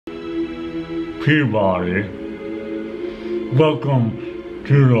Peabody. Welcome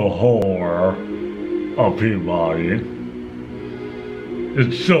to the horror of Peabody.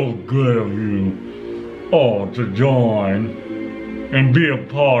 It's so good of you all to join and be a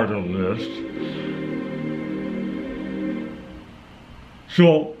part of this.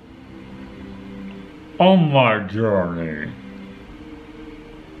 So, on my journey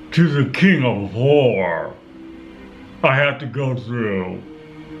to the King of Horror, I had to go through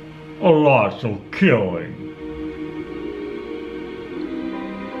a lot of killing.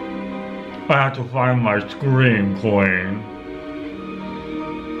 I had to find my scream queen.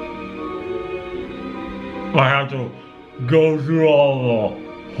 I had to go through all the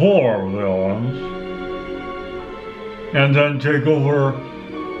horror villains and then take over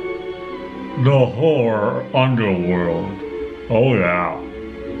the horror underworld. Oh yeah.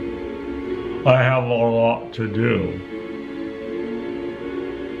 I have a lot to do.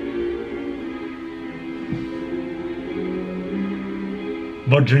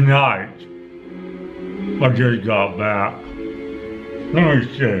 But tonight, I just got back. Let me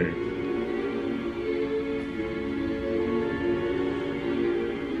see.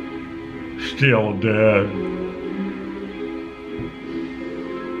 Still dead.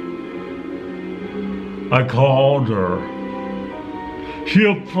 I called her. She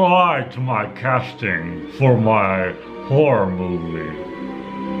applied to my casting for my horror movie.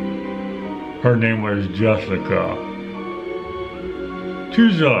 Her name was Jessica.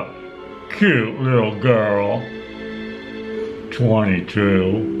 She's a cute little girl,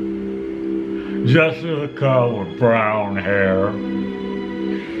 22. Jessica with brown hair.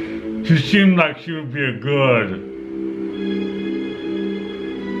 She seemed like she would be a good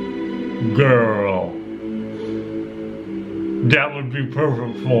girl. That would be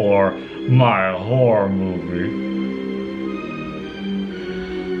perfect for my horror movie.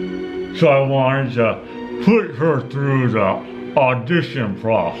 So I wanted to put her through the audition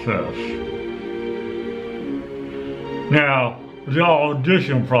process. Now, the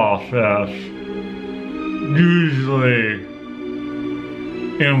audition process usually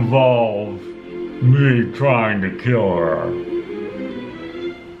involves me trying to kill her.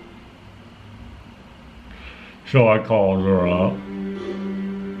 So I called her up.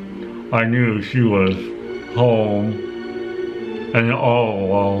 I knew she was home and all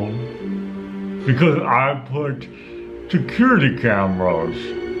alone because I put security cameras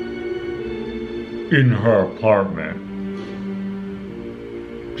in her apartment.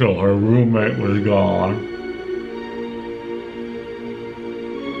 So her roommate was gone.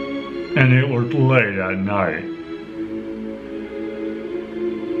 And it was late at night.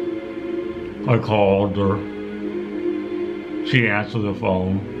 I called her. She answered the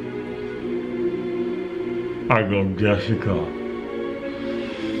phone. I go, Jessica,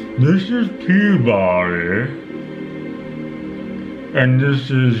 this is Peabody, and this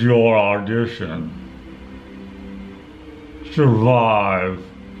is your audition. Survive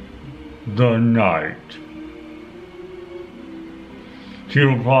the night. She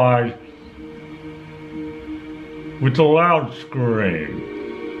replied with a loud scream,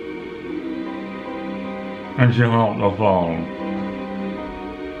 and she hung up the phone.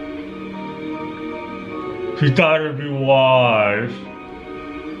 She thought it'd be wise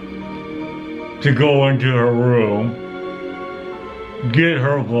to go into her room, get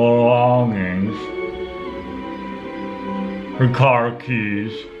her belongings, her car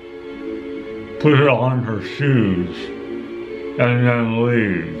keys, put it on her shoes, and then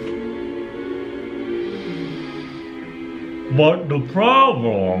leave. But the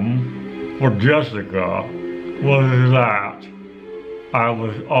problem for Jessica was that I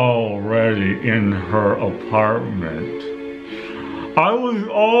was already in her apartment. I was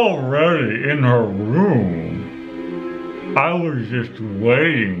already in her room. I was just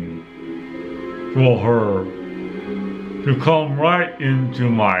waiting for her to come right into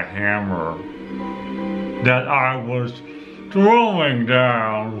my hammer that I was throwing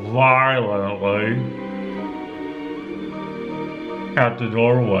down violently at the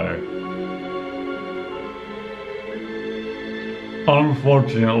doorway.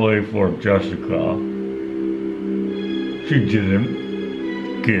 Unfortunately for Jessica, she didn't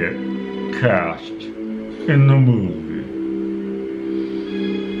get cast in the movie.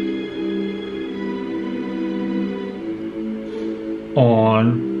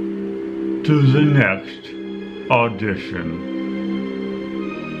 On to the next audition.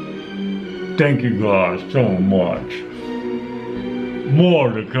 Thank you guys so much.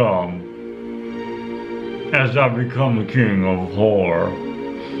 More to come as I become the king of horror.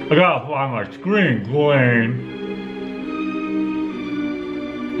 I gotta find my scream queen.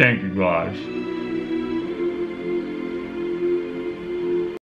 Thank you guys.